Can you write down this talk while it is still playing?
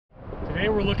Today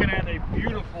we're looking at a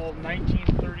beautiful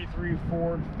 1933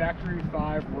 Ford Factory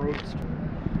 5 Roadster.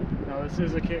 Now this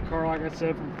is a kit car, like I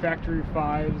said, from Factory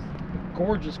 5's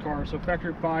gorgeous car. So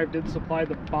Factory 5 did supply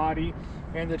the body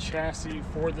and the chassis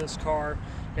for this car,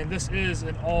 and this is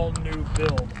an all-new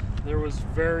build. There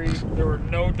were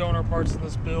no donor parts in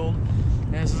this build,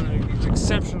 and this is an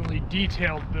exceptionally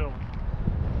detailed build.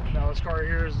 Now this car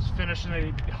here is finished in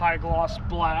a high gloss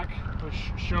black, which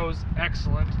shows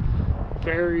excellent.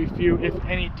 Very few, if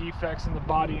any, defects in the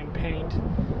body and paint,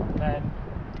 and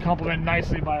complemented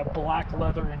nicely by a black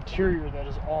leather interior that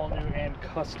is all new and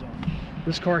custom.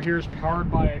 This car here is powered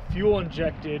by a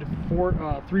fuel-injected Ford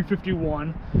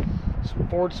 351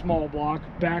 Ford small block,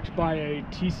 backed by a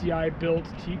TCI-built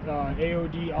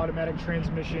AOD automatic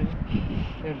transmission,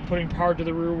 and putting power to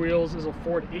the rear wheels is a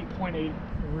Ford 8.8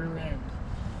 rear end.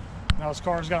 Now this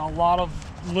car's got a lot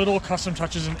of little custom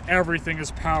touches, and everything is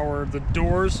powered. The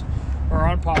doors are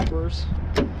on poppers,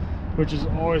 which is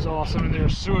always awesome, and they're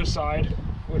suicide,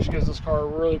 which gives this car a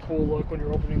really cool look when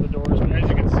you're opening the doors. But as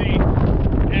you can see,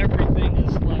 everything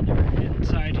is leather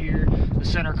inside here. The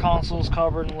center console is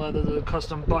covered in leather, the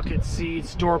custom bucket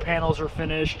seats, door panels are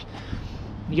finished.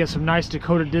 You get some nice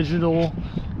Dakota digital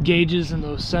gauges in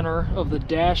the center of the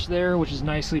dash there, which is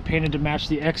nicely painted to match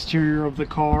the exterior of the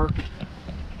car.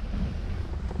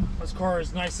 This car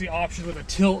is nicely optioned with a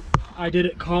tilt I did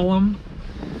it column,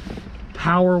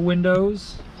 power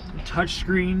windows,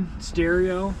 touchscreen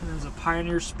stereo, and there's a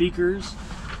Pioneer speakers.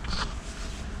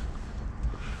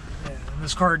 And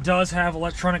this car does have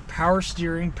electronic power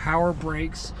steering, power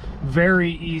brakes,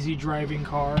 very easy driving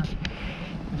car.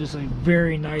 Just a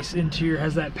very nice interior,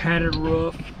 has that padded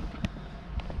roof.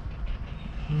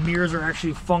 Mirrors are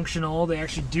actually functional, they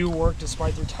actually do work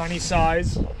despite their tiny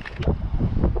size.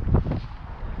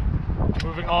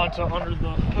 Moving on to under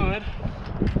the hood,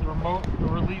 the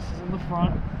release is in the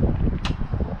front.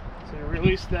 So you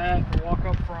release that and walk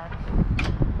up front,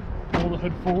 pull the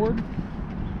hood forward,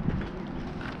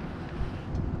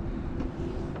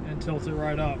 and tilt it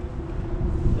right up.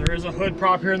 There is a hood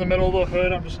prop here in the middle of the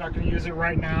hood. I'm just not going to use it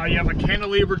right now. You have a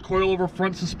cantilevered coilover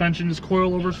front suspension. This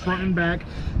coilovers front and back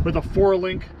with a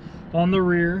 4-link on the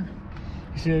rear.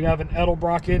 You see you have an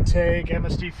Edelbrock intake,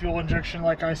 MSD fuel injection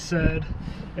like I said,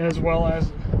 as well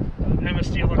as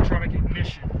MSD electronic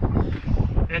ignition.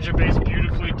 Engine bay is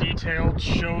beautifully detailed,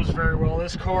 shows very well.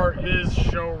 This car is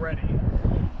show ready.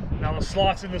 Now the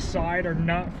slots in the side are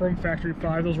not from Factory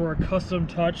 5. Those were a custom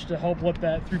touch to help let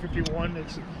that 351,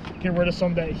 it's get rid of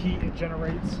some of that heat it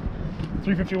generates.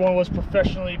 351 was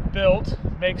professionally built,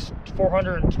 makes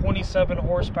 427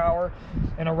 horsepower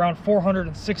and around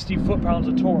 460 foot-pounds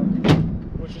of torque,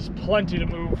 which is plenty to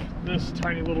move this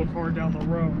tiny little car down the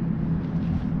road.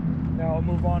 Now I'll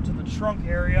move on to the trunk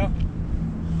area.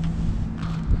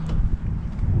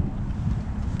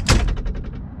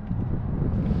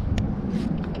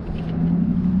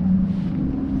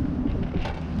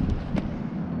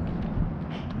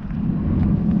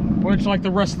 Which, like the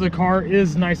rest of the car,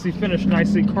 is nicely finished,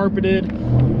 nicely carpeted.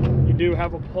 You do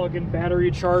have a plug-in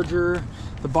battery charger.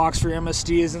 The box for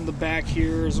MSD is in the back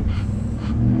here.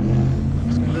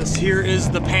 This here is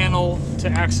the panel to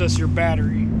access your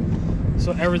battery.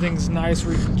 So everything's nice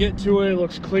where you can get to it. It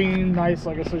looks clean, nice,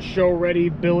 like I said, show ready,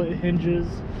 billet hinges.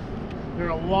 There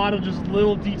are a lot of just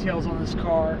little details on this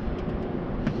car.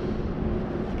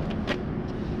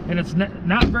 And it's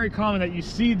not very common that you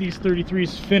see these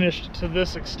 33s finished to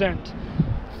this extent.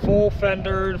 Full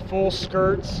fender, full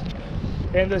skirts.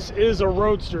 And this is a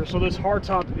Roadster, so this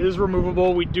hardtop is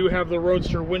removable. We do have the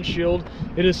Roadster windshield.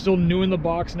 It is still new in the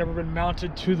box, never been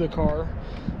mounted to the car.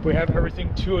 We have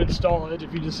everything to install it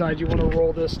if you decide you want to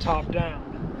roll this top down.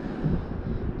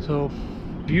 So,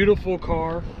 beautiful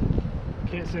car.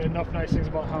 Can't say enough nice things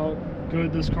about how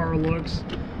good this car looks.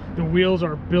 The wheels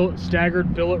are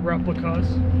staggered billet replicas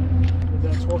with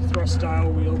that torque thrust style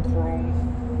wheel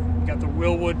chrome. You got the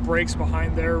Wilwood brakes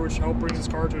behind there, which help bring this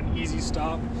car to an easy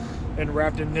stop, and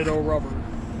wrapped in Nitto rubber.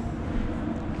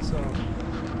 So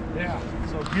yeah,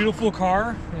 so beautiful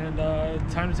car, and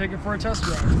time to take it for a test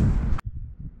drive.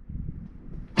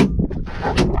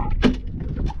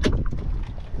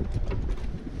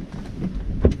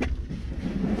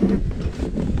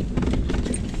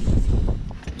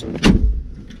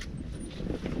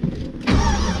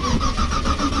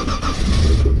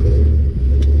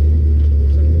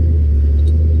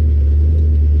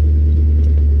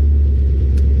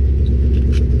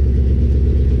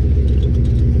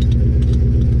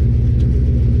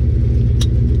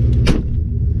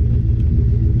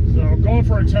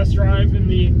 For a test drive in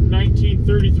the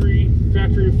 1933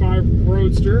 Factory 5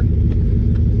 Roadster.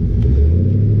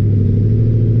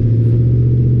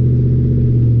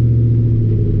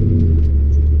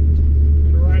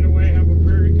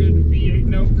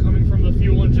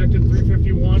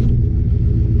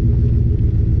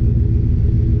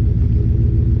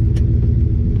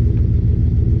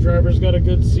 Driver's got a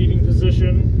good seating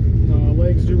position.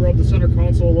 Legs do rub the center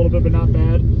console a little bit, but not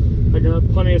bad. I got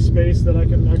plenty of space that I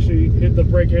can actually hit the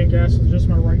brake and gas with just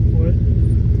my right foot.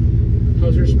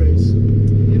 How's your space?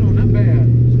 You know, not bad.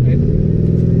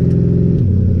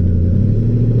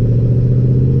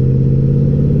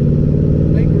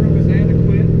 Leg room is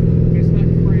adequate. It's not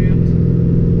cramped,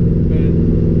 but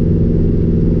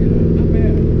you know, not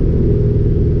bad.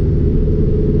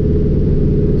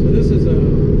 So this is a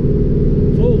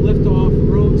full lift-off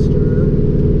Roadster.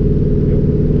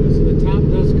 So the top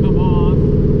does come off,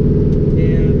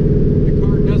 and the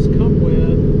car does come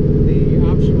with the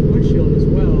optional windshield as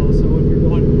well. So if you're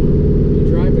going to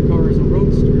drive the car as a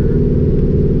Roadster,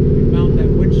 you mount that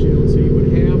windshield so you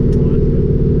would have one.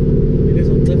 It is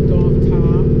a lift-off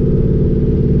top.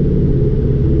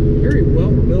 Very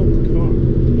well-built car.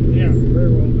 Yeah,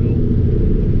 very well built.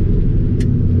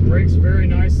 Brakes very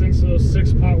nice thanks to those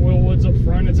 6-pot Wilwoods up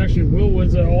front. It's actually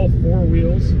Wilwoods at all 4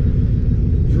 wheels.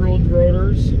 Drilled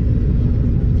rotors.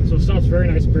 So it stops very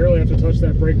nice. Barely have to touch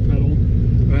that brake pedal.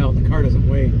 Well, the car doesn't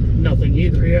weigh Nothing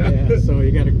either, yeah. so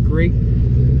you got a great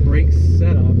brake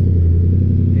setup,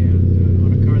 and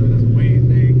on a car that doesn't weigh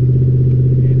anything.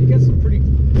 And you got some pretty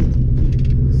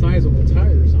sizable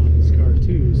tires on this car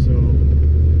too. So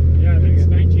Yeah, I think it's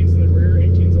 19s in the rear,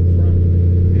 18s up front.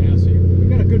 yeah, so we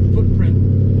got a good footprint,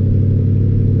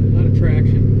 a lot of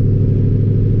traction.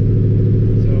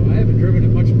 So I haven't driven it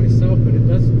much myself, but it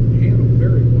does handle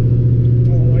very well.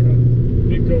 Oh, like a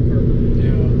big go-kart.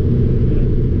 Yeah.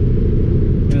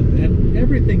 And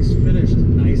everything's finished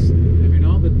nicely. I mean,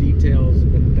 all the details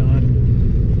have been done.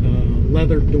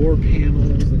 Leather door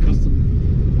panels, the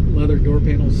custom leather door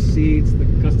panel seats, the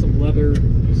custom leather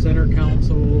center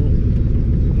console.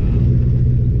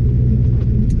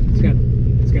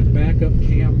 It's got backup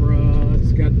camera.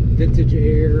 It's got vintage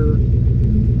air.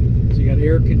 So you got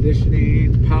air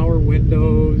conditioning, power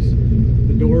windows.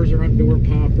 The doors are on door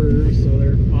poppers, so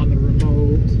they're on the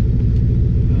remote.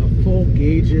 Full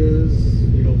gauges,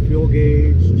 you know, fuel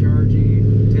gauge,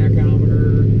 charging,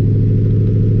 tachometer,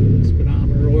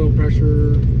 speedometer, oil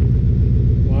pressure,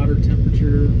 water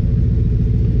temperature.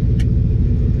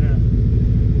 Yeah.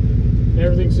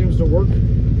 Everything seems to work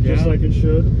just like it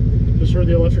should. Just heard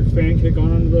the electric fan kick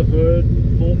on under the hood.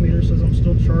 Voltmeter says I'm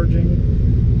still charging.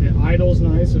 It idles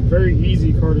nice. A very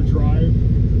easy car to drive.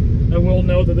 I will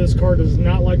note that this car does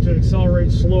not like to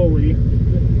accelerate slowly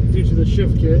due to the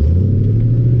shift kit.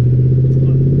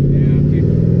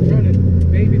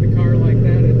 Baby the car like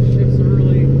that, it shifts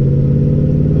early.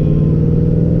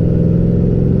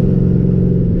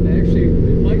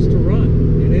 It likes to run,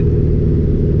 and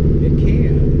it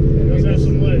can. It does have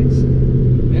some legs.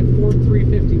 That Ford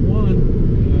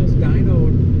 351 is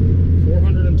dynoed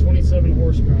 427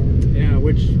 horsepower. Yeah,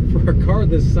 which for a car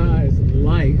this size,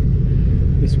 light,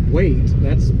 this weight,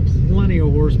 that's plenty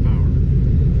of horsepower.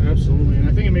 Absolutely, and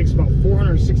I think it makes about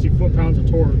 460 foot-pounds of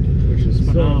torque, which is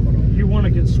phenomenal. So if you want to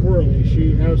get squirrely,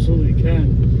 she absolutely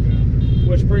can. Yeah.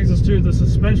 Which brings us to the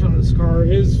suspension on this car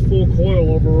is full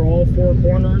coilover, all 4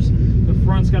 corners. The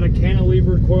front's got a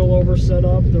cantilevered coilover set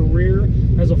up. The rear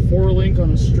has a 4-link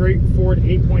on a straight Ford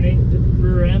 8.8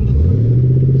 rear end.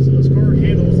 So this car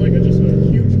handles like just a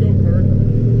huge go-kart.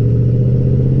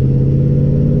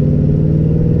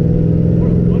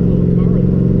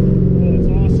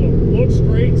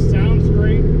 Great, sounds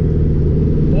great,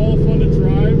 all fun to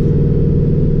drive.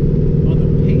 On the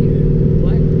paint,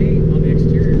 black paint on the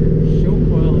exterior, show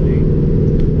quality.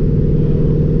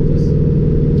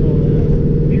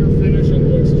 Mirror finish on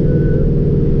the exterior.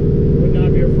 Would not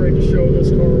be afraid to show this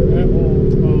car at all.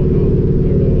 Oh no,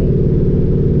 not at all.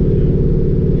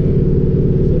 Yeah.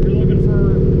 So if you're looking for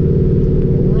a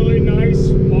really nice,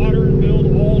 modern build,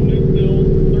 all new build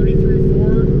 33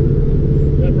 Ford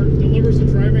that delivers the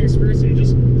driving experience that you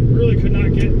just really could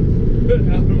not get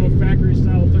out of a factory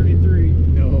style 33.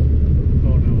 No.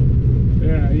 Oh no.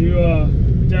 Yeah, you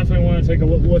definitely want to take a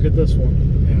look at this one.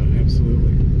 Yeah,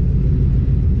 absolutely.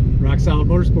 Rock Solid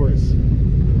Motorsports.